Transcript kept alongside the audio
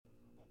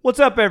What's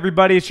up,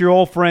 everybody? It's your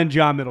old friend,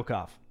 John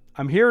Middlecoff.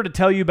 I'm here to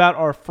tell you about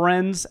our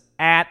friends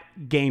at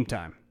Game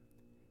Time.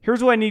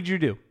 Here's what I need you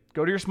to do.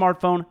 Go to your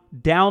smartphone,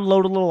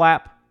 download a little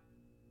app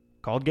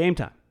called Game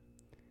Time.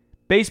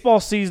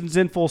 Baseball season's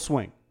in full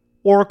swing.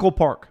 Oracle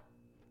Park.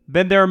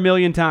 Been there a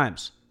million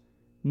times.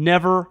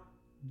 Never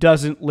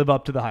doesn't live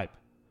up to the hype.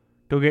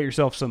 Go get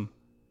yourself some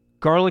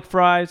garlic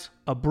fries,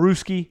 a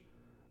brewski,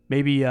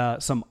 maybe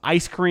some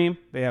ice cream.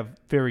 They have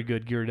very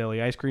good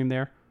Ghirardelli ice cream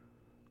there.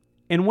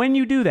 And when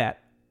you do that,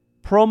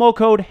 promo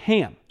code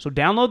HAM. So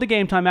download the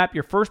Game Time app.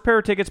 Your first pair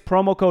of tickets,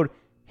 promo code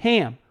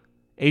HAM,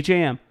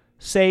 H-A-M,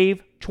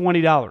 save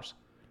 $20.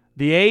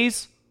 The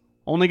A's,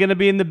 only going to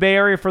be in the Bay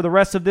Area for the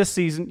rest of this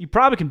season. You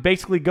probably can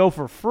basically go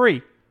for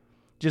free.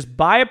 Just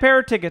buy a pair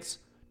of tickets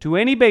to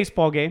any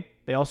baseball game.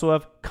 They also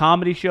have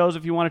comedy shows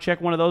if you want to check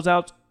one of those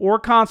out, or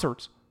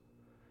concerts.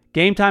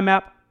 Game Time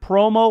app,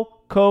 promo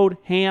code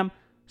HAM,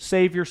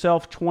 save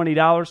yourself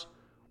 $20.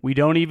 We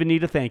don't even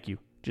need a thank you.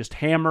 Just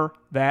hammer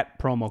that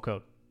promo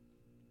code.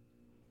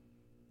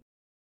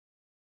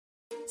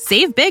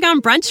 Save big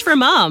on brunch for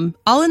mom,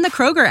 all in the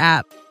Kroger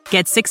app.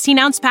 Get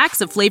 16-ounce packs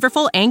of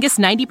flavorful Angus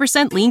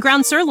 90% lean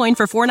ground sirloin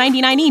for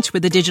 $4.99 each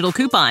with a digital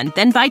coupon.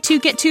 Then buy 2,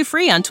 get 2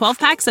 free on 12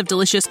 packs of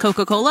delicious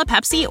Coca-Cola,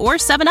 Pepsi, or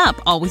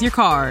 7-Up, all with your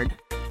card.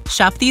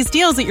 Shop these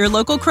deals at your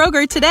local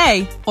Kroger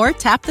today, or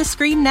tap the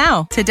screen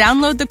now to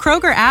download the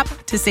Kroger app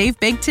to save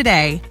big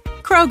today.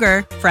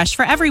 Kroger, fresh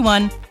for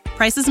everyone.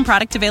 Prices and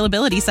product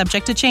availability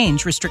subject to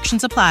change.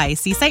 Restrictions apply.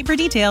 See site for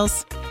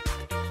details.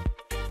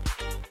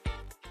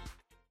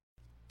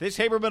 This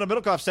Haberman and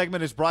Middlecoff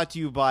segment is brought to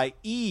you by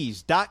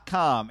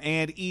Ease.com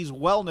and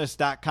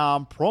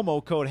EaseWellness.com,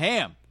 promo code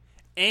HAM.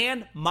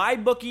 And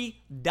MyBookie.ag,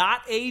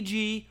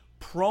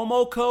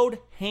 promo code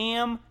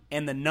HAM,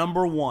 and the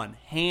number 1,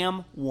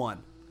 HAM1.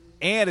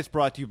 And it's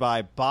brought to you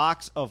by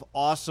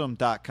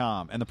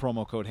BoxOfAwesome.com and the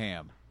promo code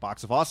HAM.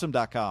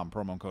 BoxOfAwesome.com,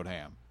 promo code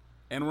HAM.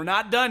 And we're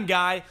not done,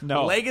 guy.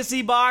 No.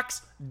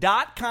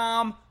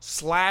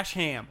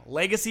 LegacyBox.com/ham.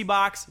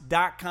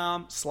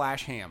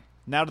 LegacyBox.com/ham.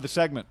 Now to the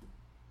segment.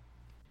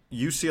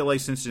 UCLA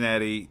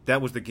Cincinnati,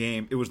 that was the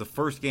game. It was the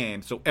first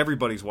game, so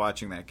everybody's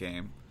watching that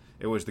game.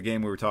 It was the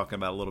game we were talking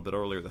about a little bit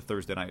earlier, the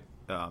Thursday night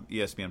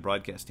ESPN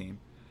broadcast team.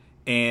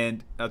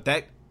 And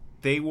that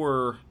they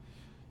were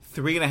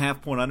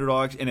 3.5-point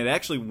underdogs, and it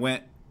actually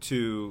went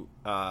to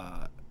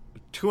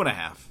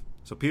 2.5.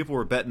 So people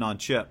were betting on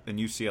Chip and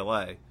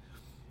UCLA.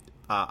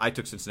 I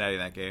took Cincinnati in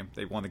that game.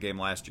 They won the game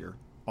last year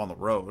on the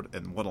road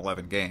and won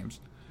 11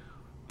 games.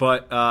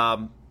 But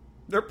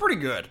they're pretty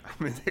good.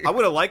 I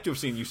would have liked to have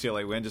seen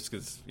UCLA win just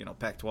because,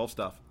 Pac-12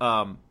 stuff.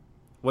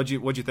 What'd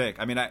you think?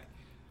 I mean,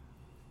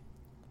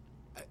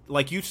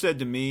 like you said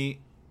to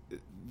me,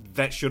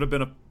 that should have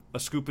been a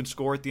scoop and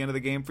score at the end of the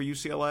game for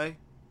UCLA.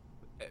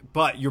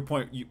 But your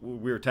point,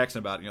 we were texting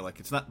about it, and you're like,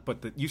 it's not.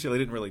 But the UCLA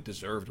didn't really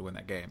deserve to win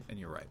that game, and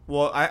you're right.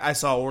 Well, I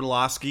saw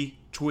Orlowski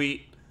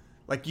tweet,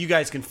 like, you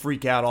guys can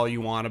freak out all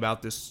you want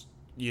about this,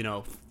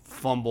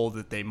 fumble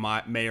that they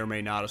may or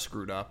may not have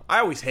screwed up. I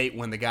always hate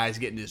when the guy's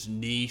getting his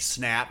knee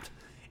snapped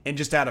and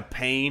just out of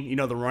pain,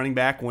 the running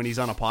back when he's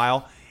on a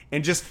pile,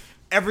 and just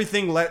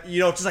everything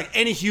just like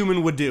any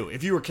human would do.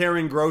 If you were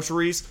carrying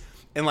groceries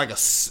and like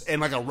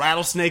a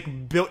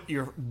rattlesnake bit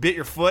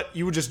your foot,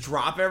 you would just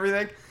drop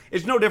everything.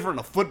 It's no different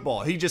in a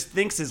football. He just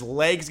thinks his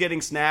leg's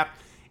getting snapped,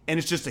 and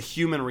it's just a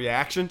human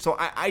reaction. So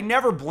I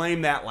never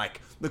blame that.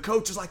 Like, the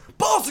coach is like,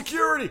 ball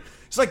security.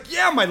 It's like,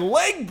 yeah, my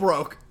leg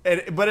broke.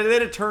 But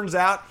then it turns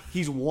out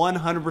he's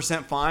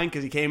 100% fine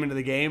because he came into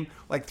the game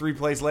like 3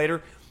 plays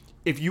later.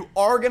 If you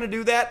are going to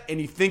do that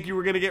and you think you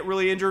were going to get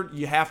really injured,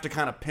 you have to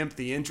kind of pimp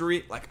the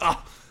injury. Like,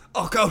 oh,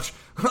 coach,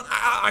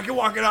 I can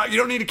walk it out. You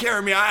don't need to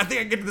carry me. I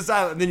think I can get to the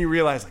side. And then you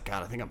realize, like,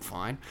 God, I think I'm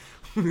fine.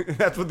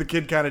 That's what the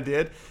kid kind of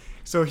did.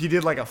 So he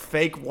did like a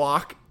fake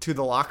walk to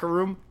the locker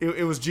room.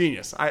 It was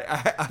genius.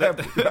 Then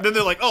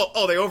they're like,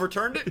 oh, they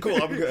overturned it?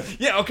 Cool, I'm good.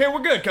 Yeah, okay,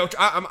 we're good, coach.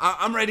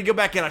 I'm ready to go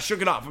back in. I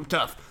shook it off. I'm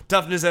tough.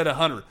 Toughness at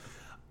 100.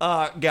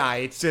 Guy,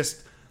 it's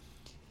just,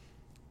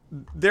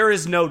 there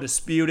is no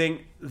disputing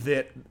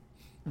that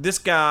this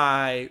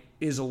guy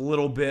is a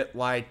little bit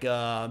like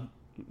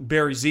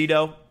Barry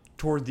Zito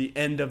toward the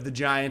end of the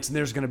Giants, and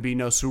there's going to be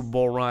no Super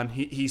Bowl run.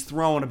 He's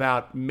throwing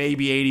about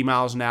maybe 80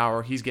 miles an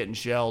hour. He's getting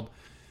shelled.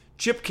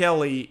 Chip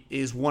Kelly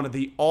is one of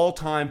the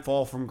all-time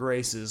fall from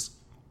graces.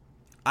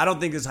 I don't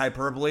think this is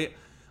hyperbole.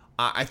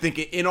 I think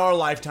in our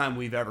lifetime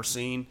we've ever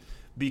seen,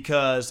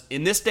 because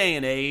in this day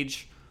and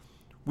age,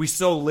 we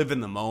so live in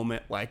the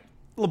moment. Like,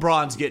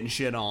 LeBron's getting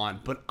shit on,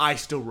 but I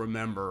still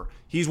remember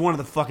he's one of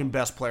the fucking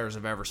best players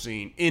I've ever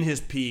seen. In his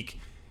peak,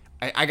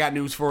 I got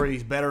news for you.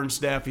 He's better than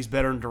Steph. He's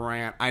better than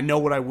Durant. I know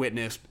what I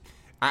witnessed.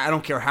 I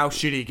don't care how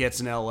shitty it gets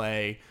in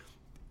L.A.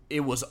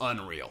 It was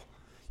unreal.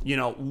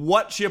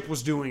 What Chip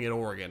was doing at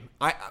Oregon.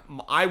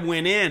 I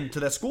went into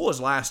that school as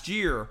last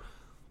year.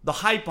 The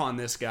hype on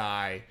this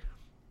guy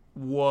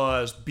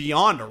was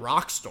beyond a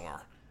rock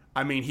star.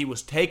 I mean, he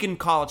was taking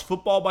college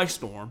football by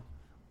storm.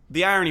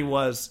 The irony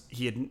was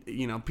he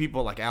had,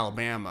 people like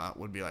Alabama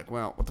would be like,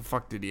 well, what the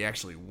fuck did he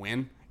actually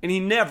win? And he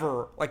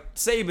never, like,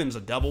 Saban's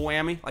a double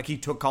whammy. Like, he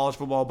took college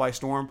football by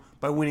storm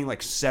by winning,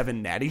 like,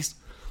 7 natties.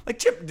 Like,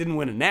 Chip didn't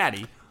win a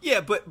natty. Yeah,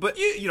 but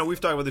you know,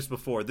 we've talked about this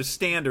before. The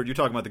standard, you're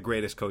talking about the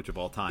greatest coach of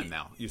all time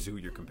now. You see who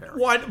you're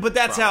comparing. Well, but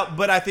that's how,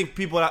 but I think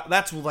people,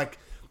 that's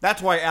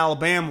why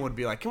Alabama would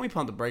be like, can we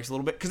pump the brakes a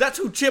little bit? Because that's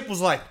who Chip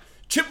was like,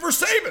 Chip for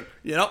Saban,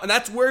 you know? And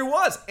that's where he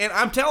was. And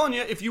I'm telling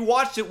you, if you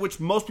watched it, which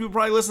most people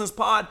probably listen to this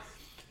pod,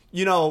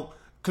 you know,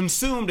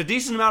 consumed a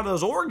decent amount of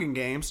those Oregon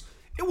games,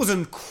 it was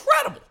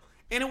incredible.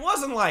 And it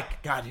wasn't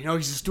like, God, you know,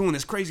 he's just doing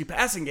this crazy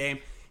passing game.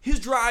 His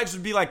drives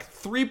would be like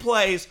 3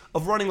 plays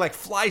of running like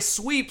fly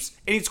sweeps,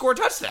 and he'd score a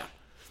touchdown.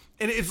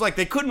 And it's like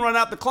they couldn't run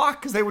out the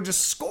clock because they would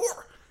just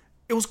score.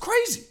 It was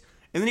crazy.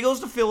 And then he goes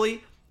to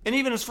Philly, and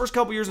even his first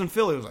couple years in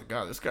Philly, it was like,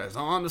 God, this guy's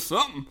on to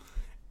something.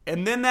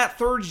 And then that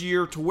third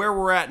year to where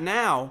we're at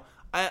now,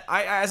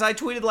 as I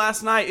tweeted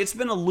last night, it's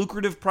been a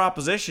lucrative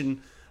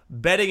proposition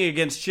betting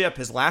against Chip.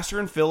 His last year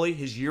in Philly,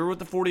 his year with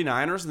the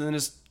 49ers, and then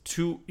his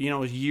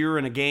year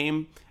in a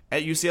game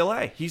at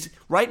UCLA. He's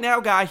right now,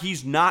 guy,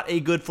 he's not a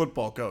good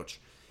football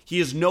coach. He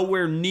is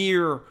nowhere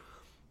near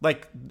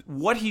like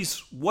what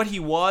he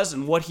was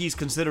and what he's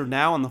considered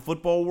now in the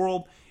football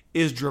world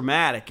is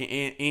dramatic.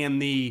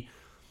 And the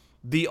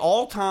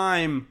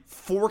all-time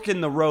fork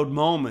in the road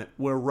moment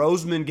where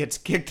Roseman gets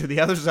kicked to the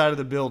other side of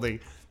the building,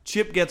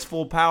 Chip gets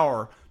full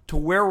power to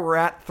where we're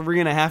at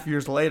 3.5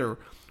 years later,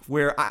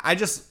 where I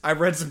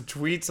read some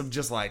tweets of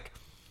just like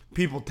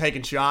people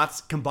taking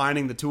shots,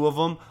 combining the two of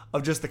them,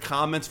 of just the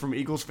comments from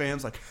Eagles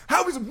fans like,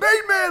 how he's a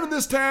made man in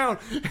this town,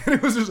 and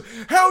it was just,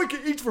 how he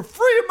can eat for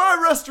free in my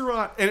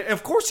restaurant. And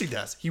of course he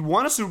does. He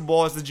won a Super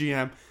Bowl as the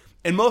GM,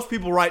 and most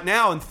people right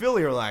now in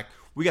Philly are like,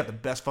 we got the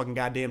best fucking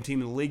goddamn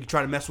team in the league. You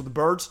try to mess with the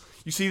birds.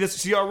 You see this?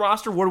 See our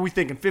roster? What are we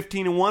thinking?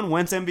 15-1,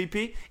 Wentz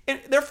MVP? And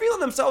they're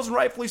feeling themselves, and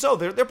rightfully so.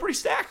 They're pretty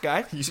stacked,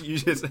 guy. You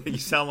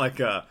sound like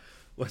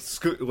what's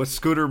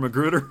Scooter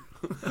Magruder?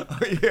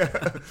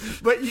 Yeah,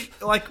 but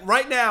like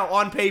right now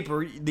on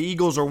paper, the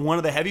Eagles are one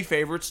of the heavy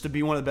favorites to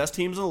be one of the best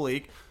teams in the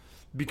league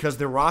because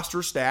their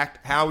roster's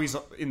stacked. Howie's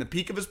in the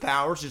peak of his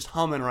powers, just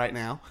humming right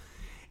now,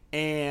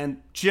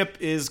 and Chip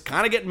is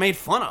kind of getting made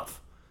fun of.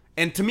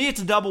 And to me,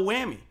 it's a double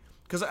whammy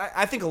because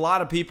I think a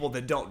lot of people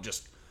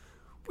that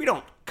we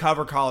don't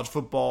cover college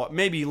football.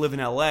 Maybe you live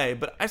in LA,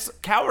 but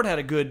Coward had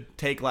a good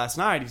take last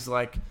night. He's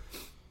like,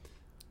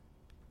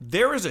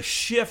 there is a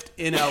shift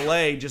in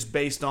LA just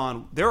based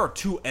on there are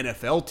 2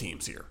 NFL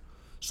teams here.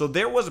 So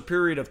there was a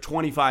period of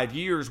 25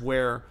 years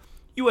where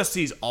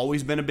USC's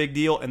always been a big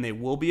deal and they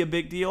will be a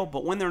big deal.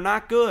 But when they're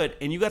not good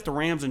and you got the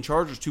Rams and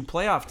Chargers, 2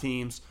 playoff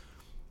teams,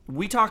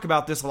 we talk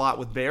about this a lot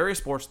with Bay Area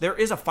sports. There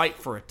is a fight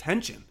for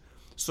attention.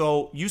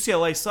 So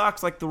UCLA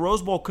sucks. Like the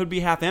Rose Bowl could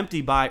be half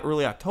empty by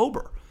early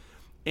October.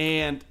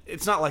 And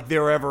it's not like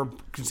they're ever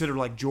considered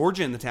like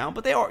Georgia in the town,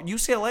 but they are.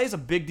 UCLA is a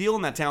big deal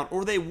in that town,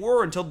 or they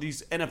were until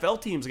these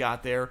NFL teams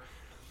got there.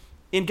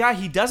 And, guy,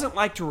 he doesn't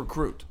like to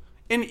recruit.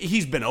 And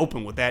he's been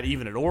open with that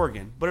even at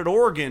Oregon. But at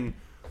Oregon,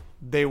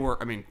 they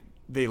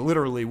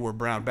literally were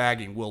brown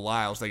bagging Will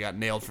Lyles. They got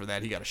nailed for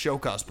that. He got a show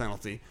cause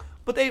penalty.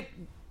 But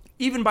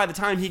even by the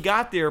time he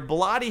got there,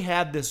 Bellotti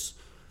had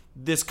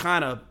this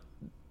kind of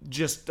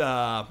just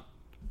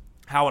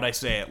how would I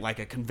say it? Like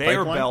a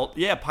conveyor belt.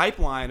 Yeah,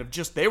 pipeline of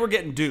just, they were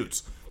getting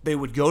dudes. They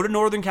would go to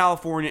Northern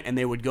California and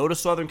they would go to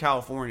Southern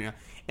California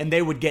and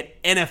they would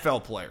get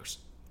NFL players.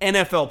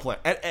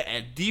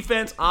 At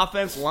defense,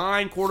 offense,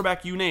 line,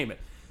 quarterback, you name it.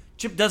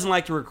 Chip doesn't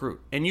like to recruit.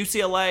 And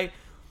UCLA,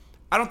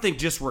 I don't think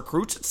just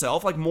recruits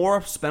itself. Like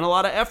Mora spent a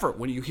lot of effort.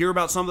 When you hear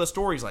about some of the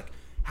stories, like,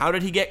 how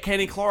did he get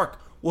Kenny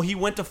Clark? Well, he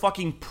went to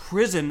fucking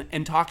prison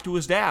and talked to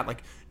his dad.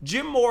 Like,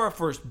 Jim Mora,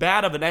 for as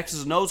bad of an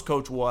X's and O's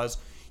coach was,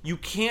 you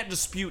can't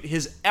dispute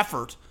his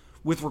effort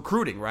with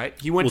recruiting, right?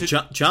 He went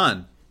to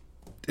John,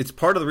 it's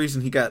part of the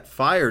reason he got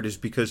fired is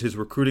because his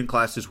recruiting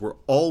classes were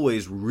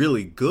always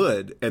really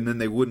good, and then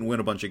they wouldn't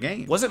win a bunch of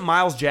games. Wasn't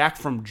Miles Jack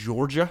from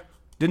Georgia?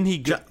 Didn't he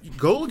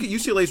go look at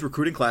UCLA's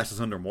recruiting classes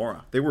under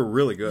Mora? They were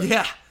really good.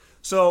 Yeah.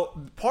 So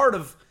part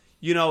of,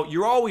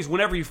 you're always,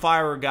 whenever you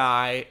fire a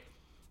guy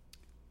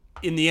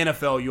in the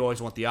NFL, you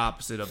always want the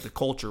opposite of the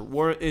culture.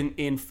 Where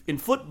in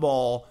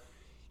football,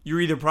 you're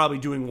either probably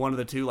doing one of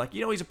the two. Like,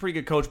 he's a pretty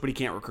good coach, but he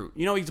can't recruit.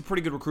 He's a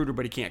pretty good recruiter,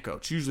 but he can't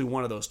coach. Usually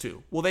one of those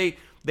two. Well,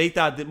 they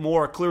thought that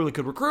Mora clearly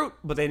could recruit,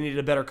 but they needed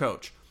a better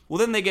coach. Well,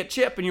 then they get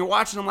Chip, and you're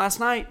watching him last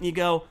night, and you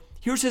go,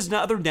 here's his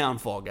other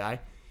downfall, guy.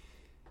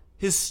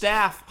 His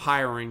staff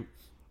hiring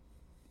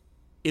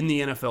in the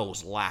NFL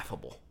was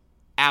laughable.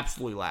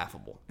 Absolutely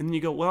laughable. And then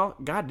you go, well,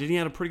 God, did he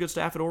have a pretty good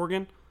staff at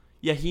Oregon?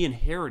 Yeah, he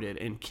inherited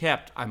and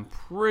kept, I'm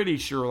pretty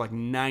sure, like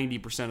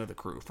 90% of the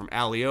crew. From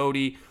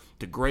Aliotti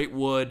to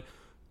Greatwood.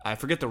 I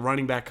forget the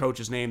running back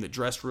coach's name that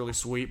dressed really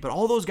sweet, but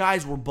all those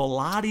guys were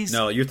Bellotti's.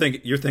 No, you're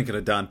thinking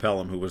of Don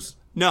Pelham, who was.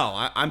 No,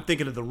 I'm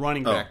thinking of the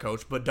running back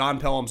coach, but Don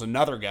Pelham's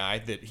another guy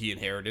that he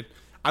inherited.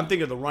 I'm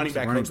thinking of the running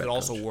back coach that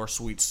also wore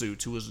sweet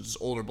suits, who was this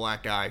older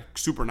black guy,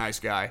 super nice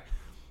guy,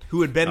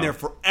 who had been there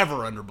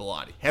forever under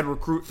Bellotti.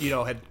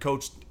 Had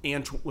coached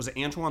was it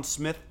Antoine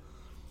Smith?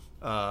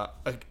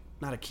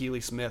 not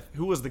Akili Smith.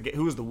 Who was the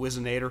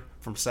Wizinator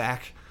from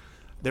SAC?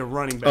 They're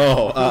running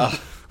back.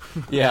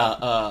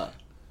 Yeah.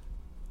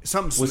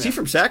 Something Smith. Was he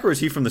from SAC or is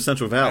he from the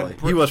Central Valley?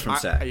 He was from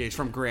SAC. Yeah, he's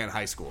from Grant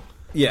High School.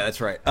 Yeah,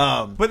 that's right.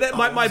 But that,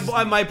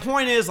 my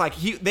point is, like,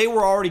 they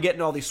were already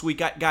getting all these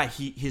sweet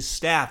his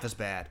staff is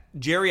bad.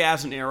 Jerry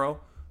Asanero,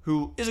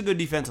 who is a good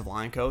defensive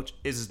line coach,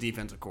 is his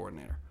defensive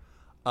coordinator.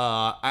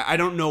 I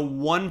don't know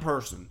one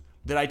person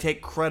that I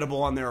take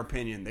credible on their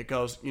opinion that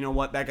goes, you know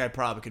what, that guy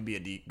probably could be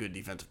a good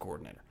defensive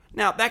coordinator.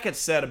 Now, that gets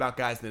said about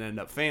guys that end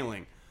up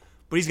failing,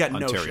 but he's got no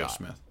shot. Ontario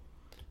Smith.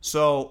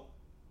 So,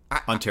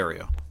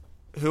 Ontario.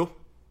 Who?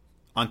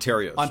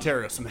 Ontario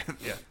Smith,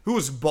 yeah. Who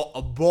was a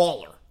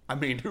baller. I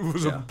mean, who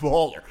was a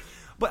baller.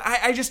 But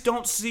I just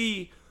don't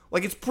see,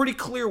 like, it's pretty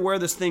clear where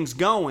this thing's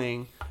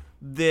going,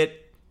 that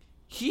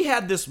he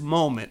had this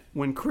moment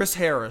when Chris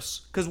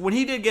Harris, because when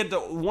he did get the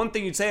one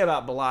thing you'd say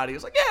about Bellotti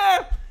is like,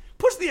 yeah,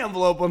 push the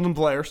envelope on some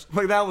players.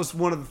 Like, that was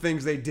one of the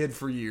things they did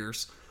for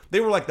years.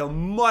 They were like the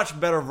much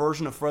better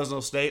version of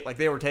Fresno State. Like,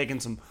 they were taking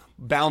some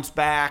bounce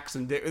backs,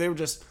 and they were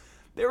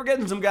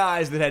getting some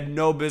guys that had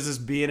no business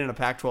being in a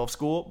Pac-12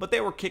 school, but they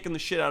were kicking the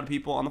shit out of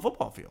people on the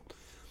football field.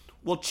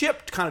 Well,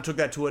 Chip kind of took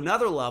that to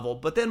another level,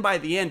 but then by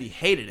the end, he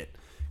hated it.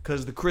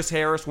 Because the Chris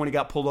Harris, when he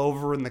got pulled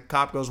over and the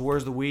cop goes,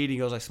 "Where's the weed?" He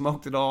goes, "I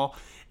smoked it all."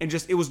 And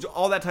just, it was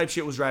all that type of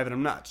shit was driving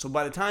him nuts. So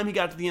by the time he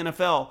got to the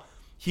NFL,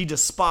 he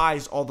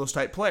despised all those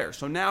type players.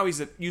 So now he's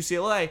at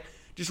UCLA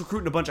just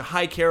recruiting a bunch of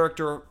high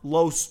character,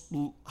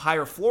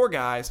 higher floor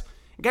guys.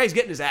 The guy's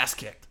getting his ass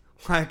kicked.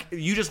 Like,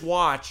 you just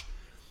watch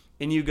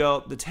and you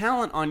go, the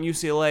talent on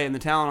UCLA and the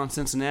talent on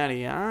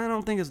Cincinnati, I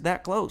don't think it's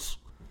that close.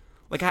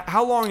 Like,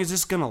 how long is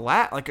this going to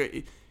last?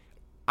 Like,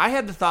 I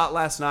had the thought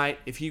last night,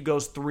 if he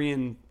goes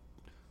 3-9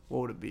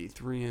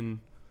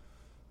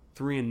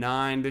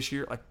 this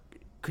year, like,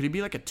 could he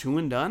be like a 2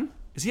 and done?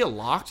 Is he a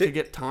lock to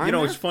get time? You know,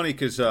 there? it's funny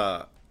because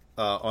on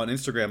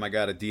Instagram I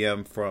got a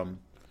DM from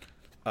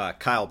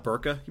Kyle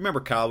Burka. You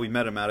remember Kyle? We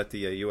met him out at the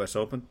U.S.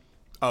 Open.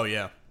 Oh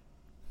yeah,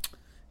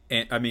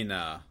 and I mean,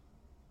 yeah,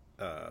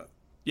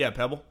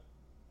 Pebble.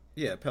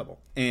 Yeah,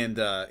 Pebble. And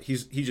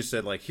he just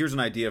said, like, here's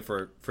an idea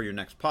for your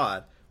next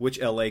pod. Which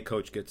LA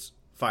coach gets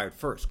fired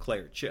first, Clay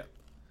or Chip?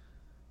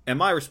 And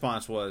my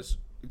response was,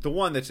 the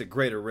one that's at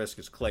greater risk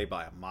is Clay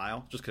by a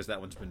mile, just because that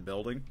one's been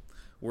building.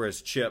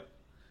 Whereas Chip,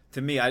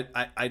 to me,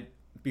 I'd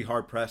be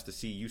hard-pressed to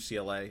see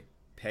UCLA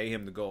pay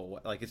him to go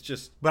away. Like, it's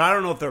just... But I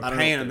don't know if they're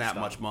paying him that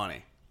much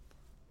money.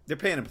 They're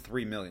paying him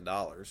 $3 million.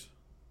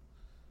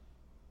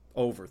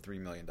 Over $3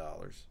 million.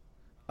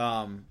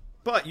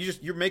 But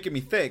you're making me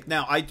think.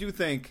 Now, I do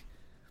think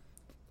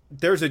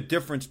there's a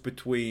difference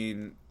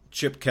between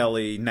Chip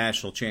Kelly,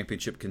 national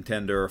championship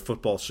contender,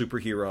 football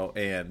superhero,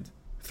 and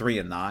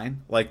 3-9.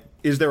 Like,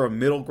 is there a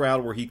middle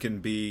ground where he can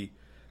be?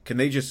 Can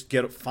they just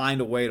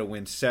find a way to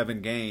win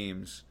 7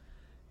 games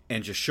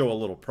and just show a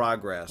little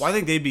progress? Well, I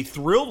think they'd be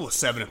thrilled with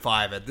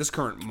 7-5 at this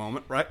current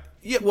moment, right?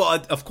 Yeah,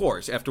 well, of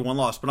course, after one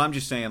loss. But I'm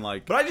just saying,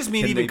 like, but I just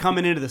mean even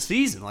coming into the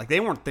season, like, they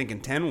weren't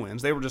thinking 10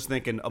 wins; they were just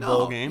thinking a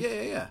bowl game.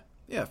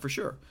 Yeah, for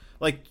sure.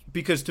 Like,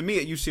 because to me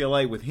at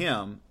UCLA with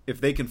him,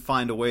 if they can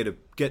find a way to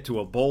get to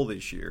a bowl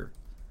this year,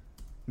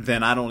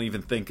 then I don't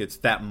even think it's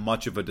that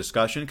much of a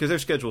discussion because their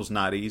schedule is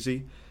not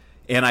easy.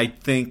 And I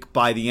think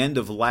by the end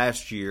of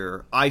last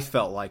year, I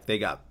felt like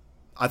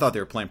I thought they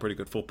were playing pretty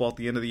good football at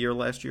the end of the year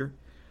last year.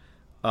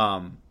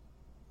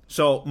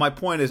 So my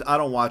point is, I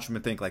don't watch them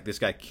and think, like, this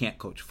guy can't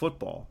coach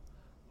football.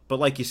 But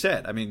like you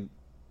said, I mean,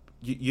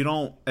 you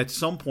don't, at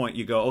some point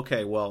you go,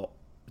 okay, well,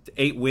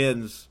 8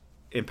 wins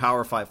in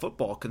Power 5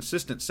 football,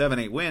 consistent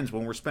 7-8 wins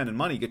when we're spending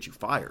money get you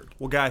fired.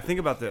 Well, guy, think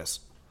about this.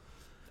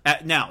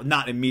 Now,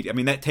 not immediate. I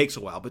mean, that takes a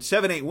while. But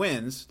 7-8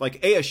 wins,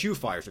 like ASU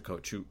fires a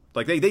coach who,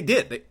 like they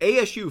did.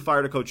 ASU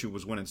fired a coach who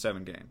was winning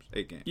 8 games.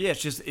 Yeah,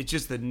 it's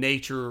just the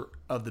nature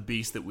of the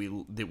beast that we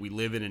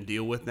live in and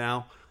deal with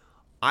now.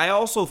 I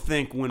also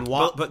think when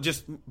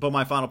but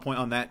my final point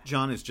on that,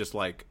 John, is just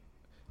like,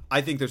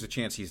 I think there's a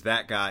chance he's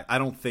that guy. I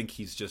don't think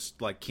he's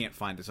just like can't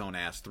find his own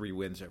ass 3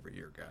 wins every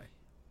year guy.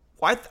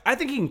 Well, I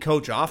think he can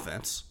coach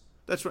offense.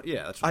 That's right.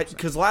 Yeah, that's right.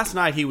 Because last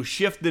night he was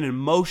shifting and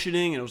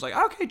motioning, and it was like,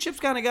 okay, Chip's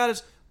kind of got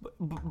his.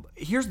 But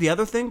here's the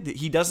other thing that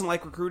he doesn't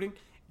like recruiting.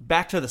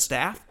 Back to the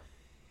staff.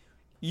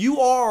 You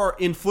are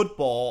in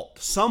football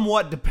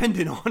somewhat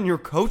dependent on your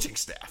coaching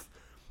staff.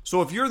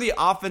 So if you're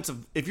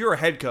if you're a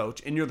head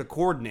coach and you're the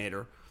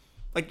coordinator,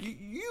 like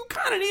you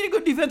kind of need a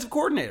good defensive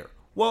coordinator.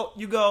 Well,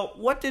 you go,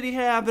 what did he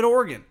have at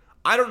Oregon?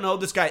 I don't know.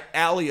 This guy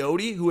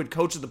Aliotti, who had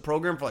coached the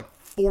program for like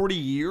 40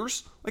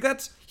 years,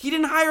 he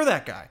didn't hire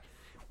that guy.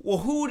 Well,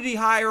 who did he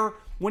hire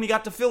when he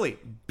got to Philly?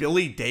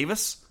 Billy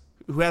Davis,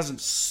 who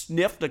hasn't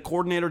sniffed a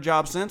coordinator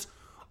job since.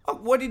 Oh,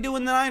 what did he do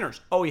in the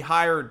Niners? Oh, he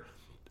hired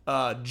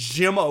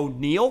Jim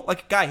O'Neill.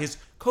 Like, guy, his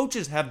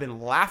coaches have been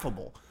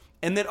laughable.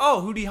 And then,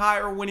 who did he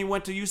hire when he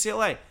went to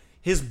UCLA?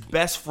 His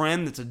best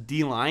friend that's a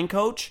D-line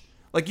coach.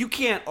 Like, you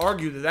can't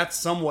argue that that's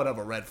somewhat of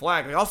a red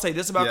flag. Like, I'll say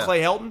this about Clay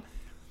Helton.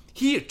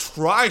 He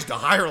tries to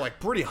hire, like,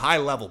 pretty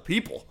high-level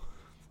people.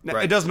 Now,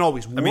 It doesn't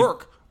always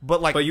work.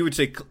 But you would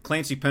say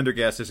Clancy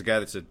Pendergast is a guy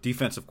that's a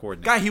defensive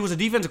coordinator. He was a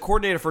defensive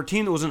coordinator for a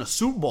team that was in a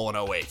Super Bowl in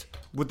 2008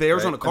 with the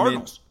Arizona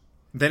Cardinals.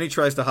 Then he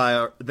tries to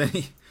hire. Then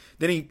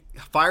he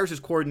fires his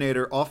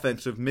coordinator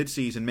offensive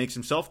midseason, makes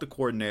himself the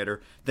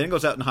coordinator. Then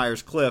goes out and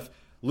hires Cliff,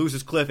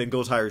 loses Cliff, and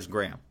goes hires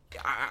Graham.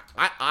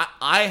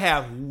 I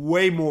have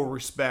way more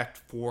respect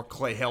for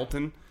Clay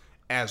Helton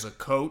as a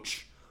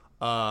coach.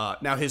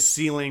 Now his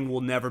ceiling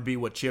will never be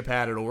what Chip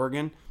had at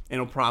Oregon,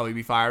 and he'll probably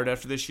be fired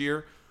after this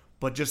year.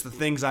 But just the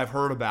things I've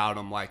heard about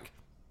him, like,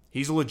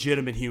 he's a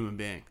legitimate human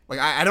being. Like,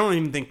 I don't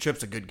even think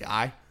Chip's a good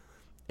guy.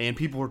 And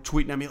people were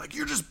tweeting at me like,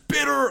 "You're just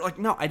bitter." Like,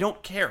 no, I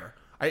don't care.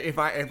 If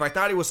I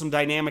thought he was some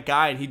dynamic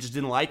guy and he just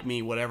didn't like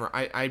me, whatever,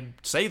 I'd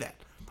say that.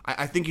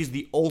 I think he's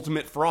the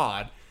ultimate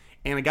fraud.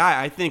 And a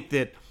guy, I think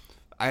that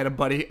I had a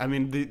buddy, I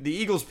mean, the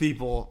Eagles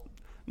people,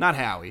 not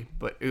Howie,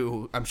 but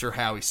I'm sure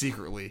Howie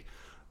secretly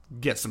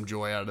gets some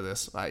joy out of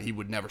this. He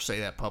would never say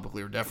that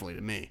publicly, or definitely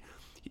to me.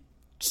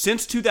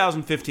 Since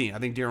 2015, I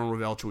think Darren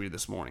Rovell tweeted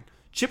this morning,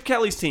 Chip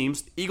Kelly's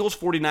teams, Eagles,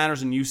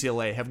 49ers, and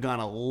UCLA, have gone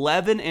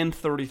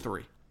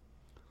 11-33.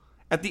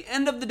 At the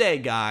end of the day,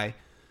 guy,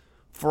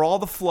 for all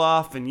the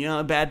fluff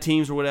and, bad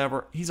teams or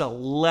whatever, he's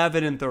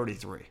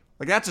 11-33.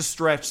 Like, that's a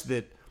stretch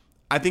that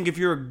I think if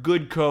you're a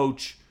good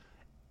coach,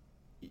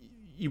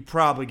 you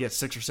probably get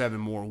 6 or 7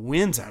 more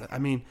wins out of it. I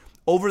mean,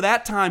 over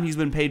that time, he's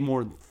been paid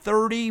more than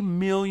 $30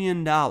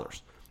 million. Wow.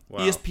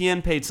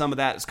 ESPN paid some of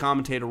that as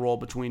commentator role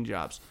between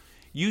jobs.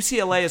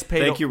 UCLA has paid.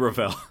 Thank you,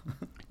 Rovell.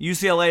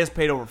 UCLA has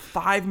paid over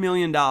 $5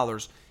 million.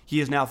 He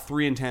is now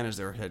 3-10 as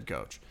their head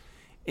coach.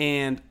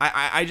 And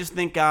I just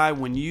think, Guy,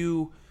 when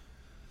Aikman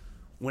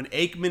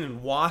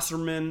and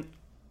Wasserman,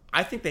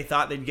 I think they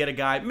thought they'd get a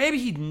guy. Maybe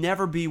he'd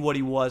never be what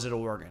he was at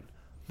Oregon,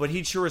 but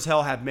he'd sure as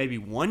hell have maybe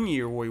 1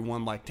 year where he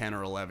won like 10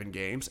 or 11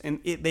 games,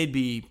 and they'd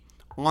be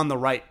on the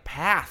right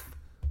path.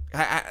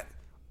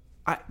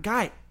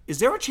 Guy, is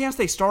there a chance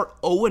they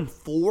start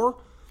 0-4?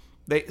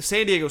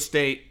 San Diego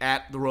State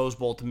at the Rose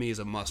Bowl, to me, is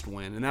a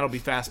must-win, and that'll be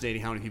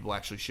fascinating how many people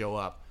actually show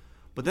up.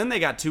 But then they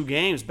got 2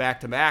 games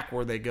back-to-back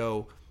where they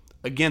go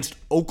against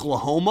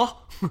Oklahoma.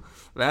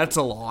 That's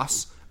a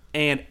loss.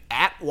 And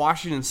at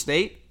Washington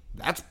State,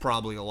 that's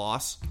probably a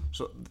loss.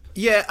 So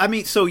yeah, I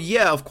mean,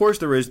 of course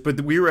there is.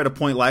 But we were at a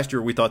point last year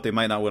where we thought they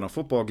might not win a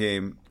football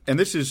game. And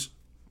this is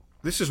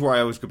where I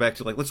always go back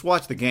to, like, let's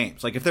watch the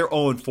games. Like, if they're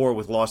 0-4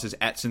 with losses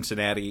at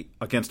Cincinnati,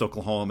 against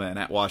Oklahoma, and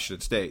at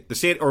Washington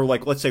State, or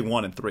like, let's say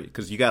 1-3,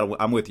 because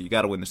I'm with you. You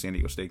got to win the San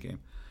Diego State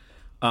game.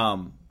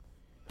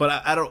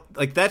 But I don't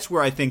like. That's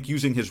where I think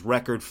using his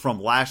record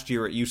from last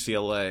year at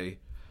UCLA,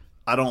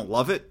 I don't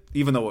love it,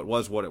 even though it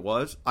was what it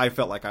was. I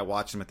felt like I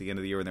watched them at the end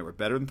of the year and they were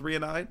better than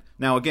 3-9.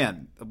 Now,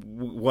 again,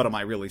 what am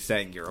I really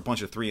saying here? A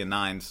bunch of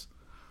 3-9s,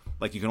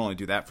 like, you can only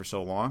do that for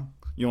so long.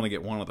 You only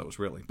get one of those,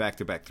 really.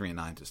 Back-to-back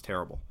 3-9s is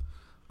terrible.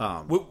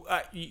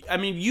 I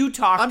mean, you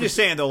talked. I'm just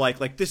saying, though,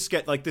 like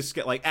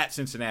at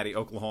Cincinnati,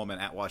 Oklahoma,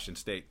 and at Washington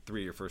State,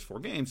 3 of your first 4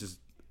 games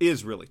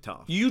is really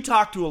tough. You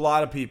talk to a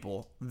lot of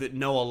people that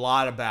know a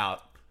lot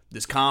about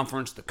this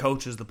conference, the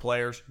coaches, the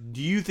players.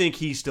 Do you think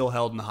he's still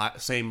held in the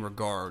same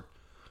regard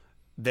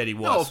that he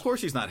was? No, of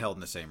course he's not held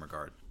in the same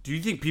regard. Do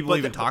you think people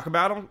even talk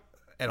about him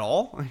at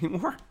all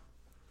anymore?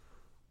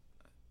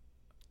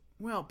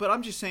 Well, but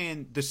I'm just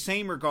saying the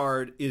same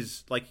regard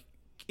is like,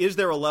 is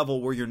there a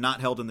level where you're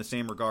not held in the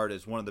same regard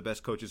as one of the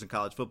best coaches in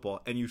college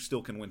football and you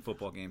still can win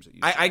football games at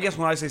UCLA? I guess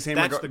when I say same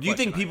regard, do you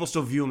think people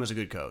still view him as a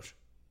good coach?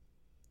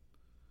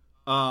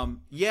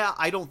 Yeah,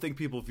 I don't think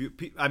people view.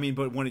 I mean,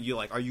 but when you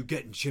are you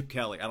getting Chip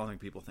Kelly? I don't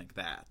think people think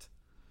that.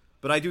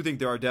 But I do think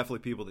there are definitely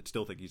people that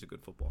still think he's a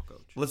good football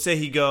coach. Let's say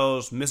he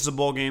misses a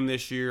bowl game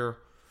this year,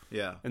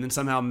 yeah, and then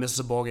somehow misses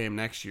a bowl game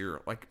next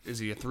year. Like, is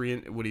he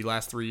would he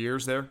last 3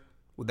 years there?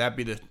 Would that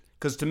be the?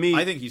 Because to me,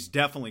 I think he's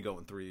definitely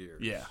going 3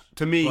 years. Yeah,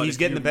 to me, he's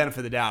getting the benefit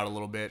of the doubt a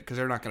little bit because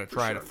they're not going to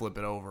try to flip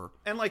it over.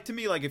 And like, to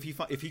me, like, if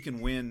he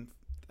can win,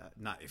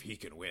 not if he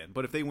can win,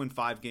 but if they win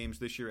 5 games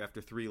this year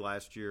after 3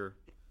 last year.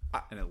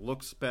 And it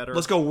looks better.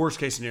 Let's go worst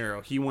case scenario.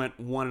 He went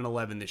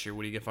 1-11 this year.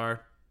 Would he get fired?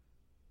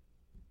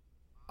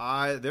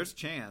 There's a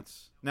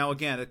chance. Now,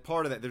 again,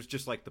 part of that, there's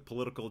just like the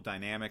political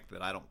dynamic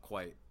that I don't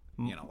quite,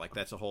 like,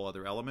 that's a whole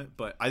other element.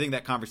 But I think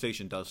that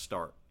conversation does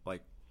start,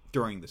 like,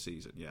 during the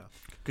season, yeah.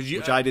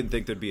 Which I didn't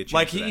think there'd be a chance.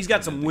 Like, he's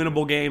got some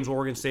winnable games,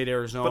 Oregon State,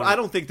 Arizona. But I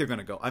don't think they're going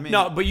to go. I mean,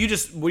 no, but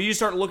when you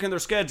start looking at their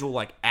schedule,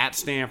 like, at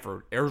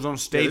Stanford, Arizona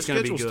State's going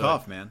to be good. Schedule's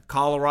tough, man.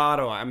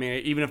 Colorado, I mean,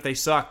 even if they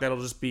suck, that'll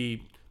just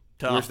be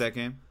tough. Where's that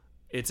game?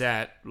 It's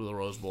at the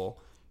Rose Bowl.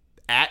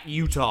 At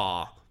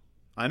Utah.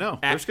 I know.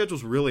 Their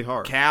schedule's really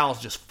hard. Cal's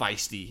just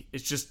feisty.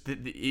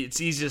 It's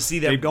easy to see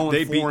them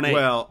going 4-8.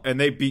 Well, and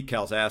they beat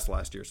Cal's ass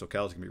last year, so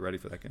Cal's going to be ready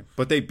for that game.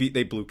 But they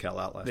blew Cal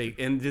out last year.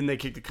 And then they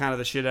kicked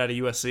the shit out of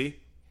USC.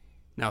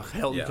 Now,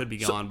 Helton could be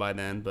gone by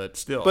then, but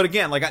still. But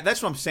again, like,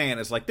 that's what I'm saying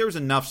is, like, there's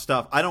enough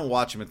stuff. I don't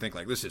watch him and think,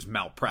 like, this is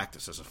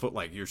malpractice as a foot.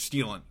 Like, you're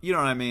stealing. You know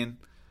what I mean?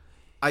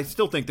 I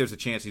still think there's a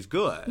chance he's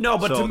good. No,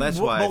 but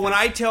when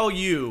I tell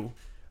you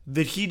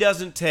that he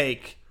doesn't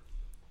take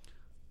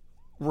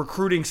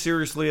recruiting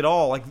seriously at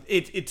all, like,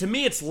 to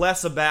me, it's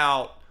less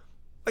about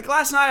Like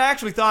last night, I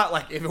actually thought,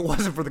 like, if it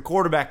wasn't for the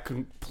quarterback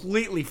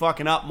completely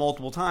fucking up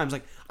multiple times,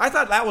 like, I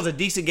thought that was a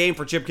decent game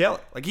for Chip Kelly.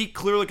 Like, he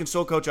clearly can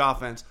still coach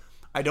offense.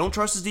 I don't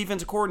trust his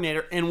defensive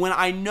coordinator, and when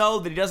I know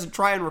that he doesn't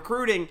try in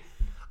recruiting,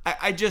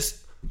 I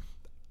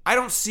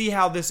don't see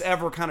how this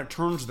ever kind of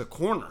turns the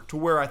corner to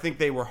where I think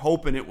they were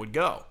hoping it would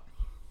go,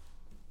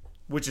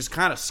 which is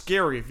kind of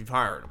scary if you've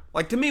hired him.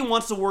 Like, to me,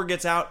 once the word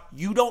gets out,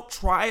 you don't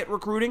try at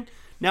recruiting.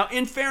 Now,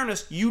 in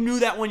fairness, you knew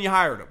that when you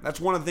hired him. That's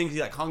one of the things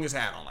he, like, hung his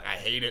hat on. Like, I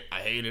hate it,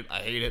 I hate it, I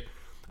hate it.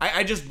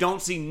 I just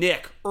don't see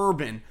Nick,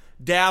 Urban,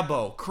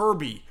 Dabo,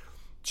 Kirby,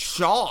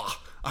 Shaw.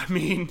 I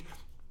mean,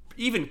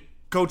 even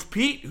Coach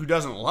Pete, who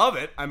doesn't love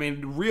it, I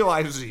mean,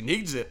 realizes he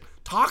needs it,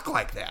 talk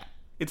like that.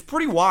 It's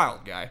pretty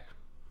wild, guy.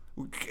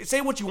 Say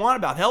what you want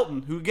about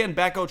Helton, who, again,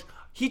 bad coach.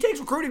 He takes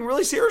recruiting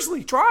really seriously.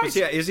 He tries.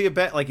 Yeah, is he a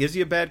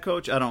bad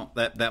coach? I don't.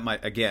 That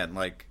might, again,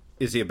 like,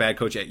 is he a bad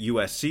coach at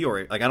USC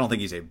or, like, I don't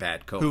think he's a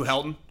bad coach. Who,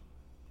 Helton?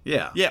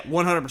 Yeah. Yeah,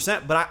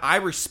 100%. But I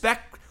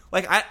respect,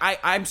 like,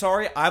 I'm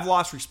sorry, I've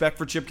lost respect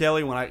for Chip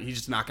Kelly when he's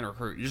just not going to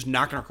recruit. You're just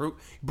not going to recruit.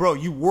 Bro,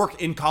 you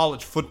work in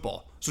college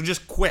football, so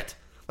just quit.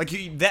 Like,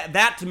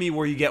 that to me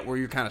where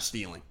you're kind of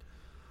stealing.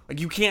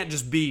 Like, you can't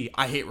just be,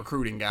 I hate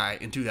recruiting guy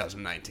in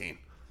 2019.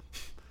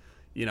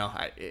 You know,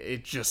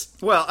 it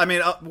just... Well, I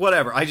mean,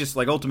 whatever. I just,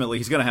 like, ultimately,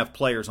 he's going to have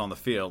players on the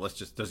field.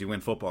 Does he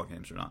win football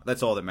games or not?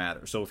 That's all that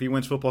matters. So if he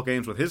wins football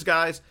games with his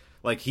guys,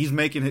 like,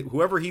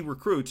 whoever he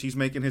recruits, he's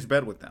making his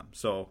bed with them.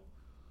 So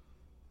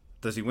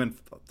does he win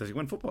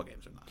football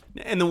games or not?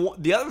 And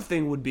the other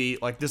thing would be,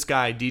 like, this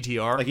guy,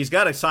 DTR. Like, he's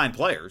got to sign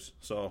players,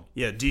 so...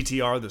 Yeah,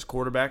 DTR, this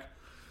quarterback,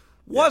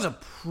 was a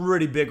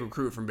pretty big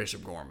recruit from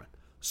Bishop Gorman.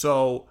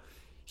 So...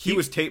 He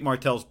was Tate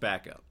Martell's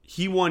backup.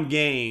 He won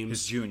games...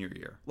 His junior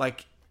year.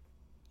 Like...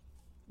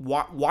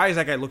 Why does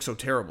that guy look so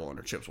terrible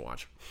under Chip's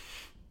watch?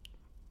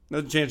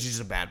 No chance he's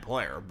a bad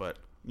player, but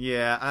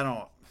yeah, I don't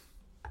know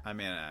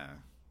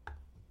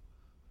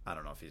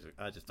if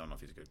I just don't know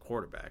if he's a good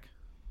quarterback.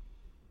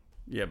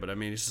 Yeah, but I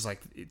mean, it's just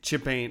like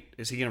Chip ain't.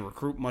 Is he going to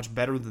recruit much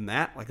better than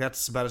that? Like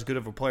that's about as good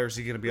of a player as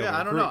he going to be able to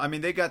recruit. I don't know. I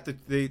mean, they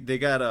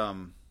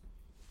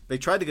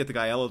tried to get the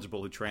guy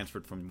eligible who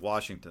transferred from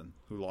Washington,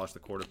 who lost the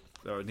quarter.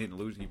 Didn't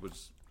lose. He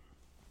was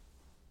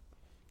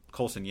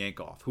Colson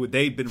Yankoff, who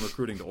they'd been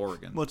recruiting to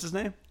Oregon. What's his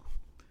name?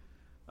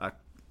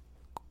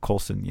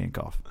 Colson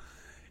Yankoff.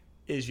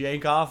 Is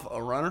Yankoff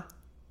a runner?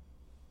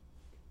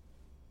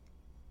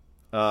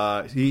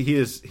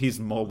 He's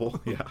mobile,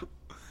 yeah.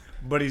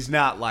 But he's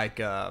not like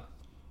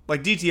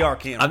DTR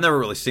can't. I've never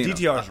really seen him.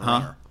 DTR's a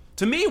runner.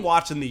 To me,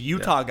 watching the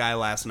Utah guy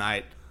last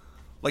night,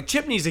 like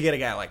Chip needs to get a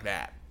guy like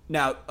that.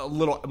 Now, a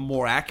little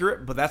more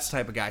accurate, but that's the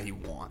type of guy he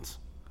wants.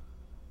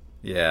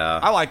 Yeah.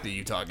 I like the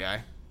Utah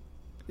guy.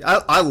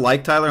 I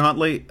like Tyler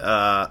Huntley.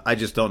 I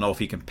just don't know if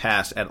he can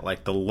pass at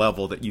like the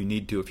level that you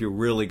need to if you're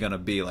really going to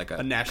be like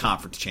a national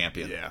conference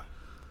champion. Yeah,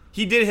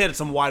 he did hit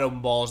some wide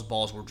open balls.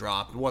 Balls were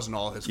dropped. It wasn't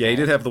all his fault. Yeah, he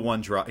did have the one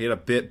drop. He had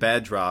a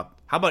bad drop.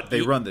 How about they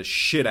run the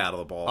shit out of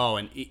the ball? Oh,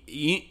 and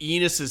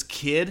Enos's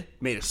kid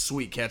made a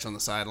sweet catch on the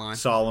sideline.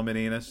 Solomon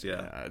Enos,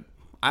 yeah.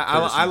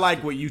 I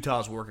like what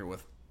Utah's working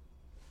with.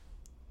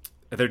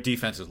 Their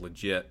defense is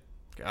legit.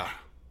 God.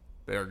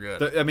 They're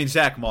good. I mean,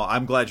 Zach Moss.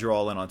 I'm glad you're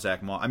all in on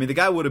Zach Moss. I mean, the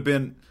guy would have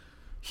been.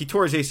 He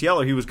tore his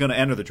ACL, or he was going to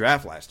enter the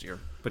draft last year.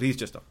 But he's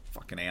just a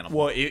fucking animal.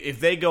 Well, if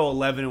they go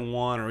 11-1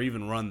 or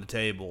even run the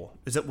table,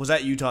 was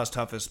that Utah's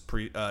toughest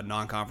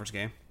non-conference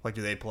game? Like,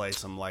 do they play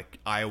some like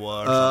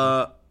Iowa or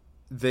something?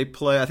 They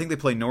play. I think they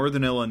play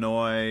Northern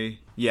Illinois.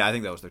 Yeah, I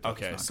think that was their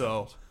toughest. Okay,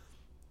 so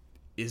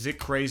is it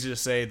crazy to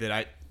say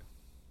that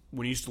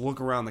when you used to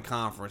look around the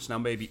conference, now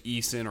maybe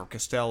Eason or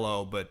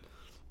Costello, but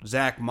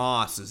Zach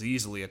Moss is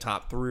easily a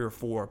top 3 or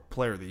 4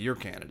 player of the year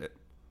candidate.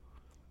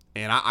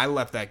 And I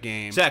left that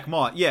game. Zach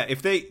Moss, yeah.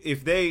 If they,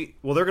 they're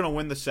going to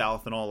win the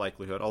South in all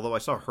likelihood. Although I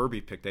saw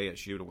Herbie picked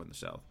ASU to win the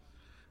South,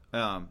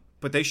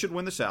 but they should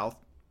win the South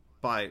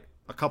by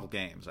a couple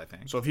games, I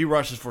think. So if he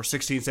rushes for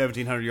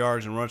 1,700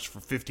 yards and rushes for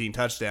 15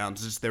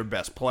 touchdowns, it's their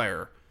best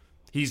player.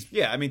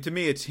 I mean, to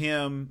me, it's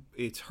him.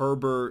 It's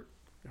Herbert.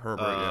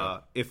 Yeah.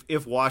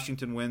 If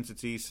Washington wins,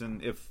 it's Eason.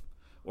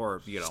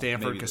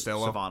 Stanford,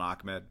 Costello, Savon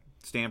Ahmed.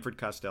 Stanford,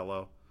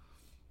 Costello.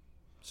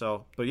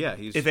 So, but yeah,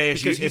 if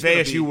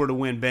ASU were to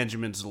win,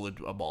 Benjamin's a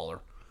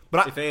baller.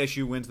 But if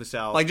ASU wins the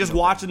South, like just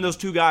watching those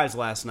two guys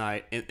last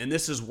night, and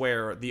this is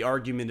where the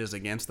argument is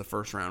against the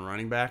first round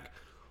running back,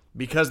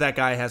 because that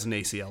guy has an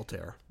ACL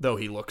tear. Though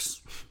he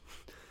looks,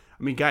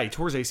 I mean, he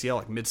tore his ACL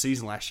like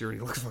mid-season last year, and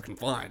he looks fucking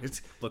fine.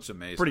 Looks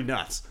amazing, pretty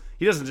nuts.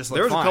 He doesn't just look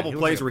there was fine. A couple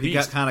plays where he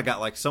got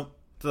like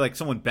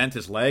someone bent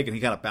his leg and he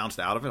kind of bounced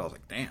out of it. I was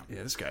like, damn,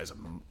 yeah, this guy's a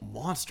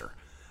monster.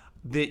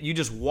 That you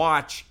just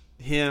watch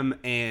him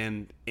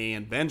and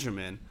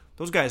Benjamin,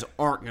 those guys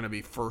aren't going to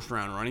be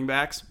first-round running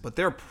backs, but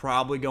they're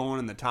probably going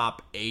in the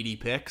top 80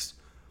 picks.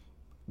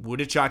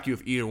 Would it shock you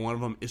if either one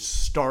of them is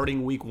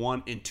starting week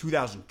 1 in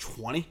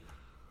 2020?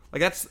 Like,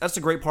 that's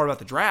the great part about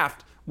the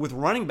draft with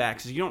running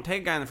backs is you don't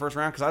take a guy in the first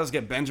round because I just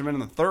get Benjamin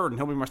in the third and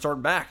he'll be my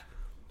starting back.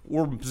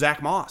 Or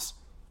Zach Moss.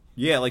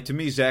 Yeah, like to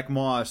me, Zach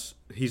Moss,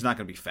 he's not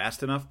going to be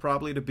fast enough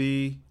probably to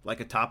be like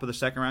a top of the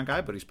second round guy,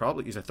 but he's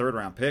a third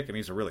round pick and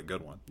he's a really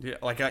good one. Yeah,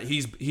 like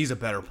he's a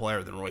better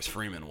player than Royce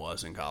Freeman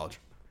was in college,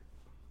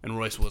 and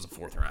Royce was a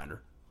fourth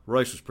rounder.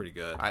 Royce was pretty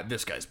good.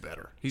 This guy's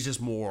better. He's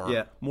just more.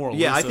 Yeah, more.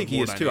 Yeah, elusive, I think he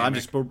more is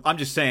dynamic. too. I'm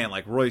just saying,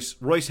 like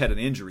Royce had an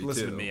injury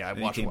Listen too. to me. I've and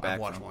he watched came back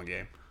one from it.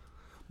 game.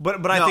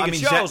 But I think it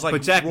shows but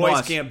like Zach Royce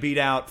Moss, can't beat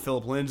out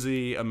Philip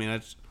Lindsay. I mean,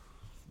 it's.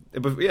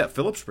 But yeah,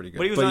 Phillips pretty good.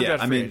 But he was an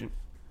undrafted free agent.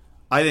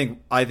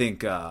 I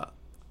think I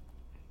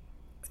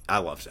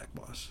love Zach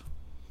Moss.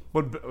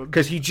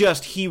 Because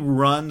he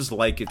runs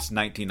like it's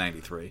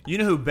 1993. You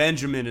know who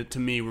Benjamin to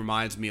me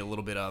reminds me a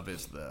little bit of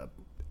is the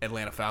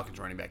Atlanta Falcons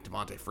running back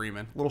Devontae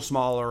Freeman. A little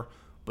smaller,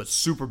 but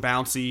super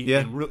bouncy.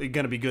 Yeah. And really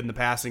going to be good in the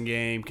passing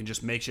game. Can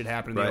just make shit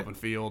happen in the Right. open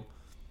field.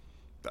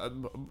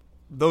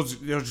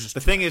 Those are just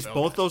The thing is,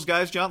 both those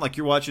guys, John, like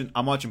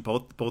I'm watching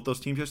both those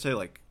teams yesterday.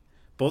 Like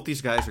both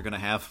these guys are going to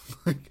have.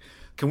 Like,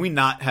 can we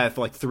not have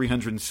like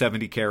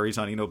 370 carries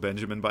on Eno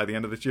Benjamin by the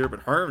end of this year?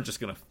 But Herm's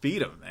just going to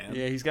feed him, man.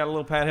 Yeah, he's got a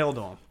little Pat Hill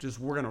to him. Just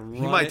we're going to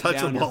run. He might it touch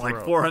the down ball your like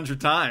throat.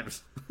 400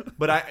 times.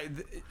 But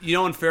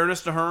in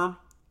fairness to Herm,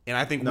 and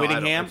I think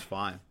Whittingham, it's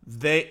fine.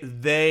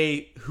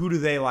 They who do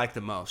they like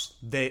the most?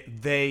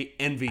 They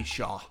envy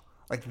Shaw.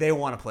 Like they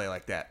want to play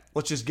like that.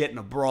 Let's just get in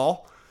a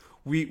brawl.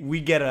 We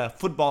get a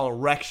football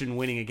erection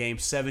winning a game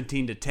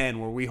 17-10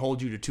 where we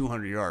hold you to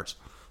 200 yards.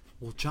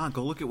 Well, John,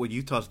 go look at what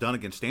Utah's done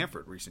against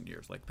Stanford recent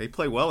years. Like they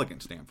play well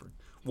against Stanford.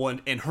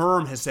 And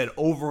Herm has said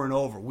over and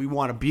over, we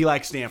want to be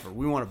like Stanford.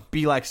 We want to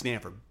be like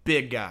Stanford.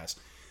 Big guys.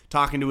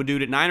 Talking to a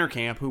dude at Niner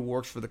camp who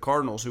works for the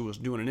Cardinals who was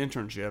doing an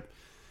internship.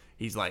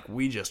 He's like,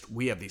 we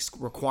have these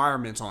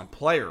requirements on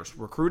players,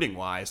 recruiting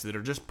wise, that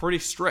are just pretty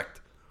strict.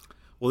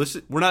 Well,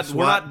 We're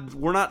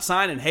not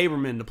signing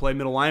Haberman to play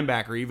middle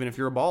linebacker, even if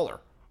you're a baller.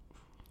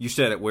 You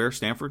said at where?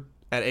 Stanford?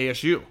 At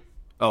ASU.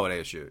 Oh, at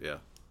ASU, yeah.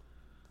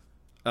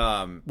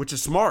 Which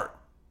is smart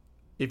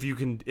if you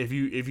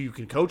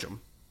can coach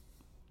them.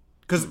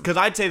 Because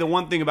I'd say the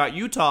one thing about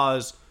Utah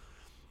is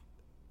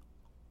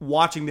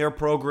watching their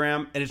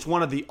program, and it's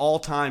one of the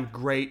all-time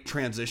great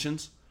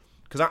transitions.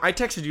 Because I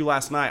texted you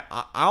last night.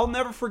 I'll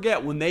never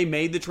forget when they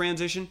made the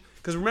transition.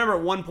 Because remember,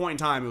 at one point in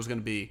time, it was going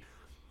to be,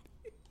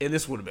 and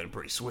this would have been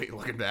pretty sweet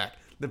looking back,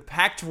 the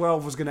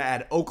Pac-12 was going to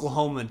add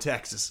Oklahoma and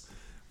Texas.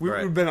 We would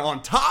have been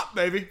on top,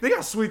 baby. Think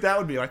how sweet that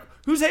would be. Like,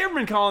 who's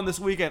Haberman calling this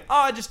weekend?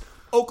 Oh, just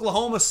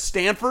Oklahoma,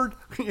 Stanford.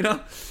 You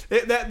know,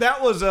 that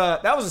was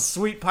a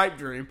sweet pipe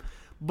dream.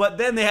 But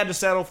then they had to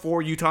settle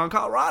for Utah and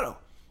Colorado.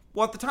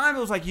 Well, at the time, it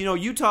was like,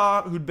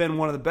 Utah, who'd been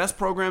one of the best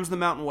programs in the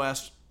Mountain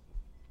West,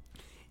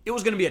 it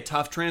was going to be a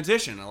tough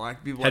transition. And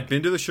like people had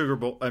been to the Sugar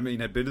Bowl. I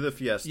mean, had been to the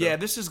Fiesta. Yeah,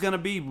 this is going to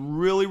be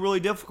really, really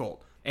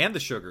difficult. And the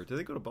Sugar. Did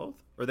they go to both?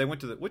 Or they went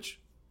to which?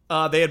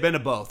 They had been to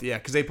both, yeah,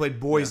 because they played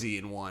Boise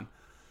in one.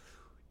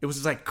 It was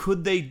just like,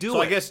 could they do it?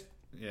 So I guess,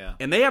 yeah.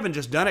 And they haven't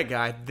just done it,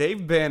 guy.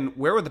 They've been,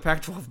 where would the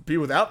Pac-12 be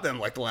without them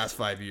like the last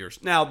 5 years?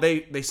 Now,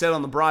 they said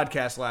on the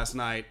broadcast last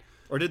night.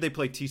 Or did they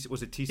play TCU?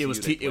 Was it TCU? It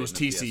was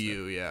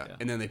TCU, yeah.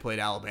 And then they played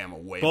Alabama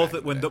both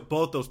back when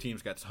both those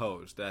teams got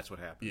hosed. That's what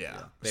happened.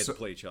 Yeah. They had to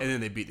play each other. And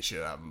then they beat the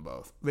shit out of them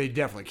both. They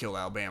definitely killed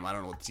Alabama. I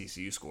don't know what the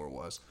TCU score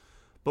was.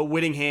 But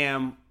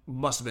Whittingham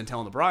must have been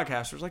telling the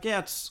broadcasters, like, yeah,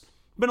 it's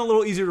been a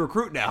little easier to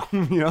recruit now.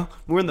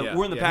 We're in the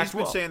Pac-12. He's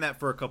been saying that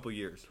for a couple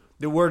years.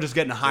 That we're just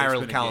getting a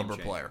higher caliber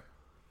player.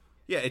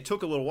 Yeah, it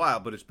took a little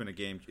while, but it's been a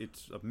game.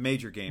 It's a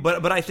major game.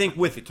 But I think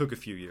it took a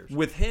few years.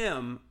 With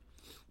him,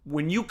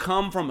 when you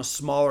come from a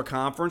smaller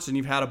conference and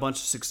you've had a bunch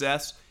of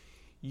success,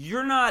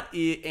 you're not,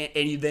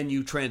 and then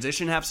you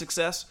transition, have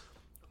success.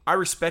 I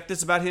respect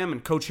this about him,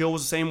 and Coach Hill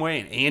was the same way,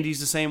 and Andy's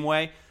the same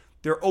way.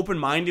 They're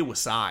open-minded with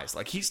size.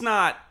 Like he's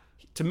not,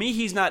 to me,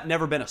 he's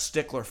never been a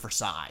stickler for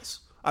size.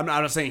 I'm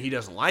not saying he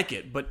doesn't like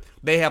it, but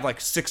they have like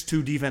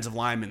 6'2" defensive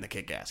linemen that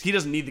kick ass. He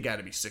doesn't need the guy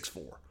to be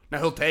 6'4". Now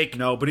he'll take.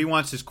 No, but he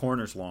wants his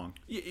corners long.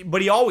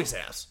 But he always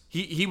has.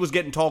 He was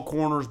getting tall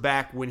corners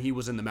back when he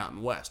was in the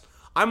Mountain West.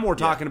 I'm more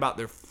talking about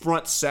their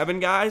front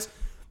seven guys.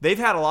 They've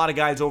had a lot of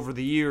guys over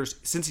the years,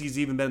 since he's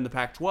even been in the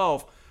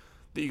Pac-12,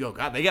 that you go,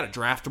 God, they got a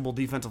draftable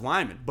defensive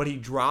lineman. But he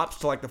drops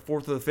to like the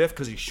fourth or the fifth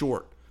because he's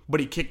short. But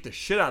he kicked the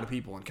shit out of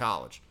people in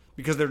college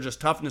because they're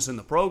just toughness in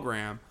the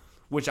program,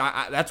 which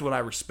that's what I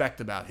respect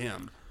about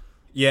him.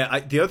 Yeah,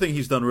 the other thing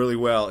he's done really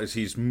well is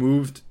he's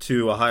moved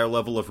to a higher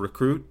level of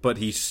recruit, but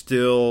he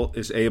still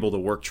is able to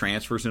work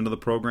transfers into the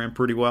program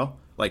pretty well.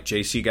 Like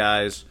JC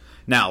guys.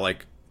 Now,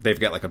 like, they've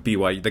got like a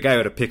BYU. The guy who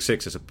had a pick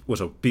six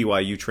was a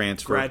BYU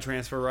transfer. Grad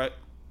transfer, right?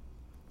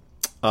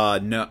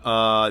 No,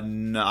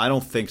 I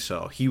don't think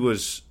so. He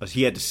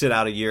had to sit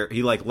out a year.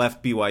 He like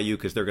left BYU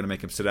because they're going to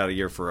make him sit out a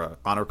year for a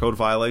honor code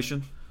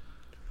violation.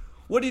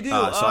 What did he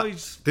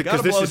do?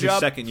 Because this is his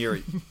second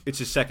year. It's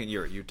his second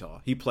year at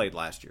Utah. He played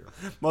last year.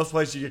 Most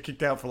places you get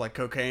kicked out for like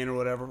cocaine or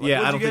whatever. Like,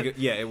 yeah, I don't think.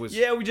 It was.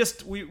 Yeah,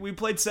 we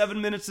played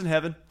 7 minutes in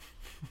heaven.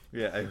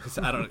 Yeah,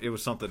 it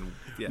was something.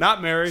 Yeah.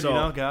 Not married,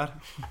 God.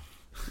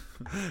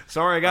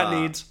 Sorry, I got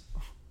needs.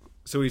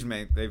 So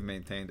they've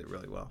maintained it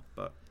really well,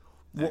 but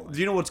Well, do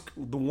you know what's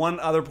the one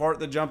other part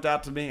that jumped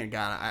out to me? And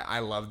God, I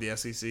love the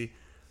SEC.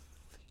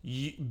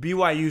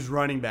 BYU's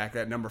running back,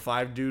 that number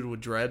 5 dude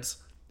with dreads.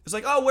 It's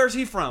like, oh, where's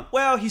he from?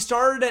 Well, he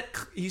started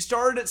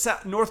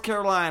at North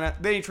Carolina,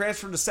 then he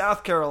transferred to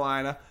South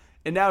Carolina,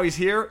 and now he's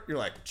here. You're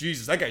like,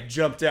 Jesus, that guy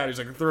jumped out. He's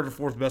like the 3rd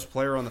or 4th best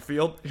player on the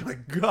field. You're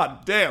like,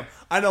 God damn.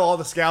 I know all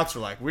the scouts are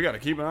like, we got to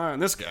keep an eye on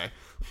this guy.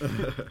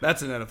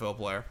 That's an NFL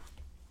player.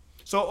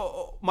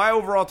 So my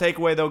overall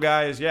takeaway, though,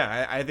 guys,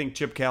 I think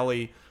Chip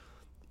Kelly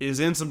is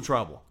in some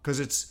trouble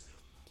because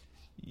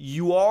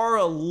you are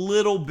a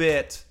little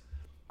bit,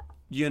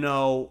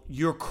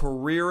 your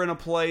career in a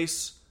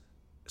place,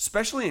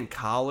 especially in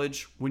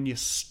college, when you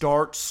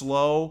start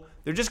slow,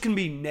 there just can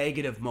be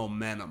negative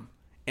momentum.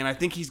 And I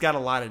think he's got a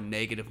lot of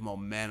negative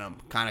momentum,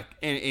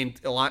 and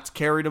a lot's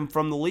carried him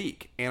from the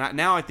league. And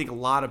now I think a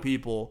lot of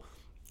people,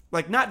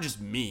 like not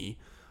just me,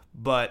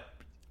 but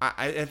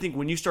I think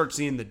when you start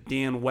seeing the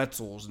Dan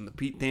Wetzels and the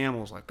Pete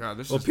Thamels, like,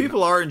 God,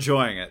 people are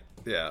enjoying it.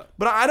 Yeah.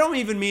 But I don't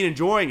even mean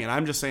enjoying it.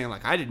 I'm just saying,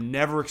 like, I did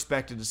never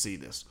expected to see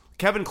this.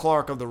 Kevin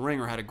Clark of The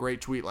Ringer had a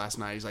great tweet last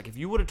night. He's like, if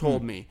you would have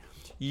told me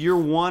year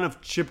 1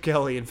 of Chip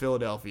Kelly in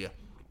Philadelphia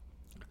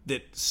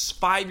that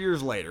 5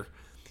 years later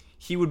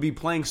he would be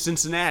playing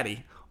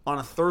Cincinnati on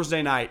a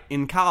Thursday night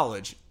in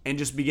college and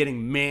just be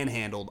getting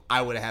manhandled,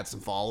 I would have had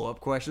some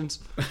follow-up questions.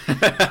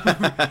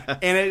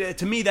 And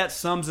to me, that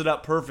sums it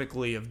up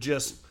perfectly of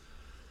just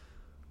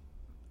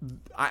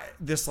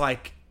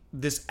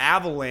this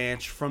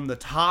avalanche from the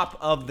top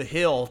of the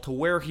hill to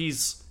where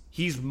he's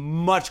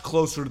much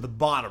closer to the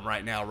bottom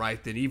right now,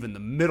 right, than even the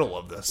middle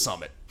of the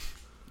summit.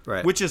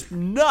 Right. Which is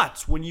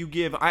nuts when you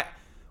give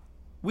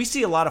we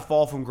see a lot of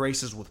fall from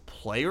graces with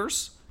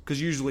players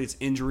because usually it's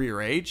injury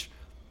or age.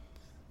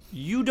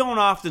 You don't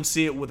often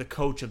see it with a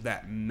coach of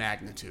that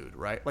magnitude,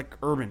 right? Like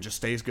Urban just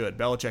stays good.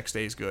 Belichick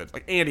stays good.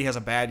 Like Andy has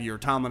a bad year.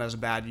 Tomlin has a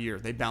bad year.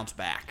 They bounce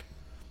back.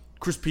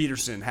 Chris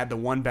Peterson had the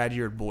one bad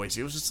year at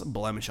Boise. It was just a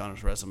blemish on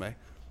his resume.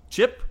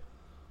 Chip,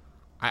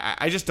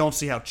 I just don't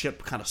see how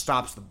Chip kind of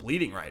stops the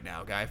bleeding right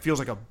now, guy. It feels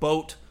like a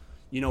boat,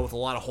 with a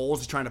lot of holes.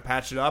 He's trying to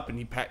patch it up,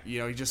 and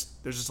there's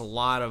just a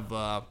lot of.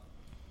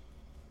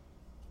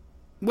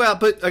 Well,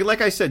 but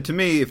like I said, to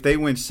me, if they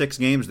win 6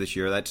 games this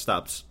year, that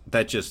stops.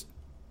 That just.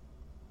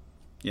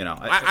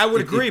 I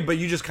would agree, but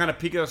you just kind of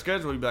peek at a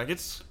schedule. You'd be like,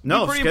 it's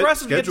pretty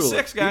impressive to get to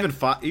 6, guys.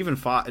 Even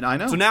five. I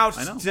know. So now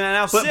 6.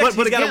 But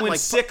he's got to win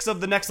 6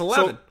 of the next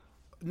 11.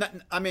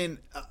 I mean,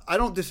 I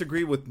don't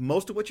disagree with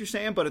most of what you're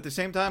saying, but at the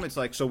same time, it's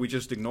like, so we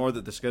just ignore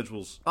that the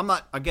schedule's. I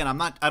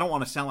don't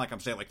want to sound like I'm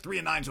saying like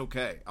 3-9's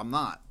okay. I'm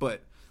not,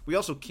 but we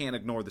also can't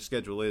ignore the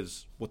schedule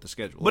is what the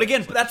schedule is. But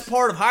again, that's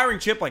part of hiring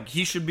Chip. Like,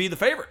 he should be the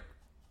favorite.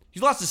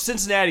 He's lost to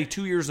Cincinnati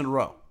 2 years in a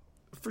row.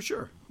 For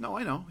sure. No,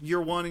 I know.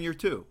 Year 1 and year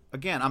 2.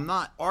 Again, I'm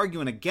not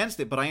arguing against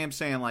it, but I am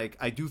saying, like,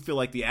 I do feel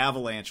like the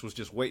avalanche was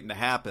just waiting to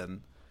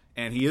happen,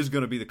 and he is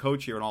going to be the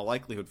coach here in all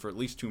likelihood for at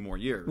least 2 more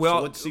years. Well,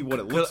 so let's see what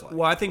it looks like.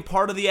 Well, I think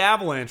part of the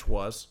avalanche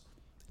was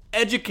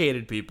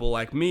educated people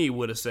like me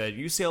would have said,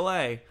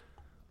 UCLA,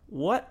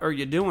 what are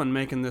you doing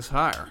making this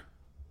hire?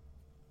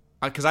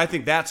 Because I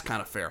think that's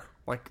kind of fair.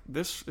 Like,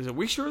 are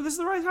we sure this is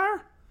the right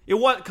hire? It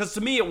was, because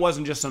to me, it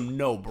wasn't just some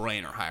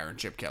no-brainer hiring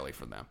Chip Kelly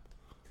for them.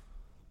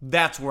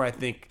 That's where I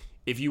think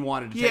if you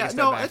wanted to take a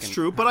step back. That's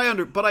true, but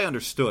I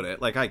understood it.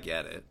 Like, I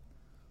get it.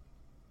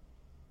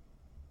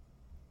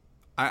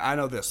 I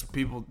know this.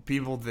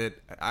 People that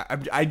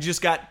I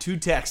just got 2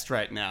 texts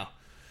right now.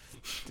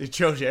 It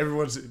shows you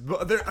everyone's.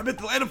 I bet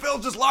the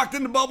NFL's just locked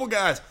into bubble,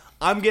 guys.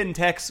 I'm getting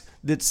texts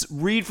that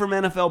read from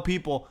NFL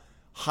people.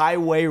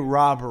 Highway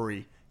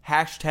robbery.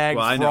 Hashtag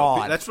fraud. I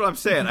know. That's what I'm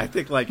saying. I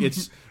think like it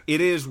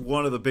is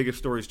one of the biggest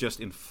stories just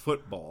in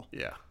football.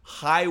 Yeah.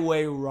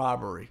 Highway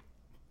robbery.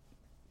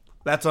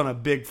 That's on a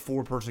big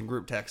 4-person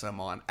group text I'm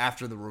on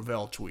after the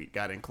Ravel tweet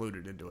got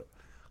included into it.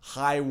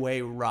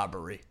 Highway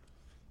robbery.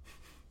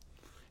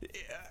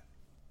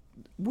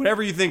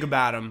 Whatever you think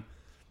about him,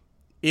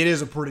 it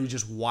is a pretty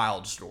just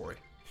wild story,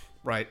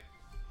 right?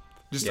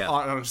 Just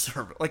on a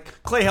server.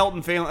 Like Clay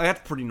Helton failing,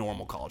 that's pretty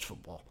normal college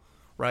football,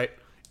 right?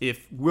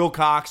 If Will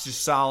Cox is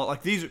solid,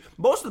 like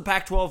most of the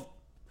Pac-12,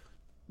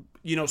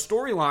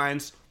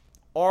 storylines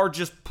are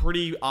just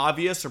pretty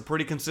obvious or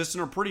pretty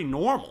consistent or pretty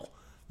normal.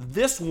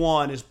 This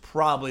one is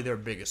probably their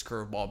biggest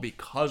curveball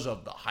because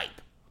of the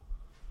hype.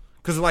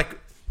 Because, like,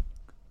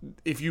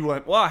 if you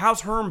went, well,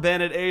 how's Herm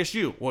been at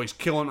ASU? Well, he's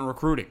killing in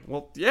recruiting.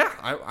 Well,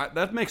 yeah,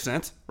 that makes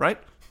sense, right?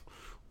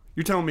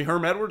 You're telling me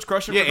Herm Edwards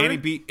crushing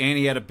recruiting? And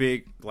he had a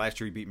big, last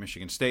year he beat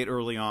Michigan State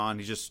early on.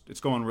 It's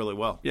going really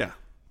well. Yeah.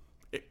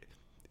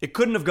 It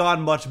couldn't have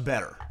gone much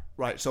better,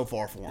 right, so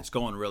far for him. It's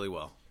going really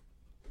well.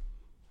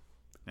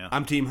 Yeah.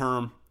 I'm Team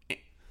Herm,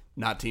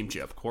 not Team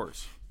Chip. Of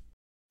course.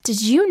 Did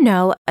you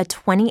know a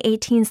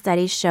 2018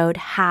 study showed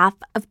half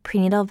of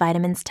prenatal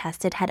vitamins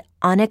tested had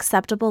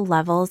unacceptable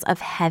levels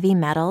of heavy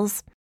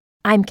metals?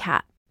 I'm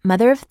Kat,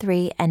 mother of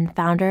 3 and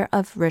founder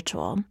of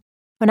Ritual.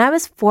 When I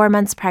was 4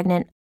 months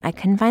pregnant, I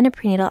couldn't find a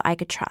prenatal I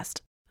could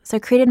trust, so I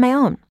created my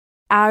own.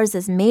 Ours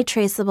is made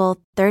traceable,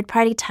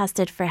 third-party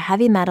tested for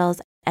heavy metals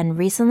and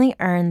recently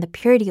earned the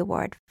Purity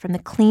Award from the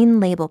Clean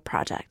Label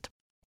Project.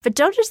 But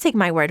don't just take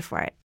my word for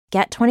it.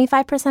 Get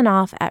 25%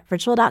 off at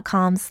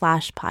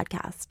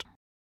ritual.com/podcast.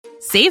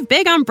 Save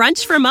big on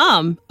brunch for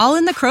mom, all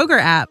in the Kroger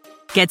app.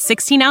 Get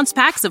 16-ounce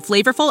packs of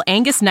flavorful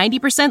Angus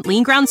 90%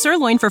 lean ground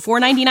sirloin for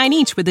 $4.99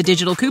 each with a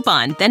digital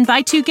coupon. Then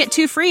buy 2, get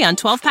 2 free on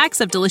 12 packs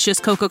of delicious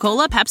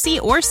Coca-Cola,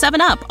 Pepsi, or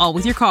 7-Up, all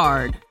with your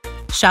card.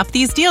 Shop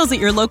these deals at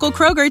your local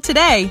Kroger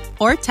today,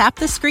 or tap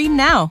the screen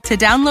now to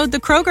download the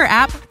Kroger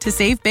app to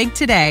save big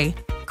today.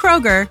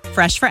 Kroger,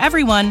 fresh for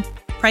everyone.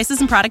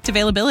 Prices and product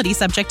availability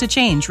subject to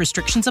change.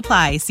 Restrictions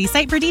apply. See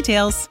site for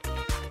details.